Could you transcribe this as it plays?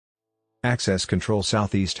Access Control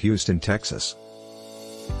Southeast Houston, Texas.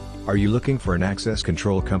 Are you looking for an access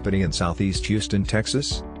control company in Southeast Houston,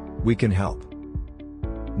 Texas? We can help.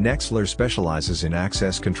 Nexlar specializes in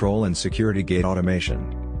access control and security gate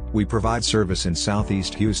automation. We provide service in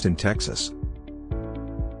Southeast Houston, Texas.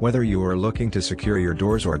 Whether you are looking to secure your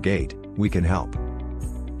doors or gate, we can help.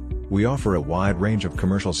 We offer a wide range of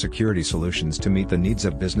commercial security solutions to meet the needs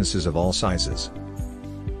of businesses of all sizes.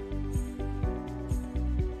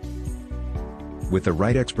 With the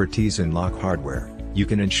right expertise in lock hardware, you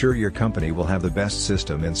can ensure your company will have the best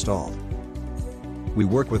system installed. We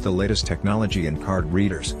work with the latest technology in card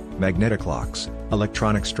readers, magnetic locks,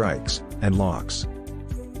 electronic strikes, and locks.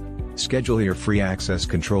 Schedule your free access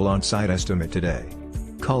control on-site estimate today.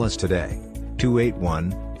 Call us today,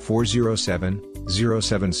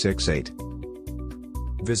 281-407-0768.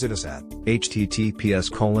 Visit us at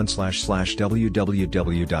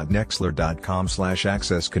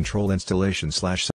https://www.nexlar.com/access control installation/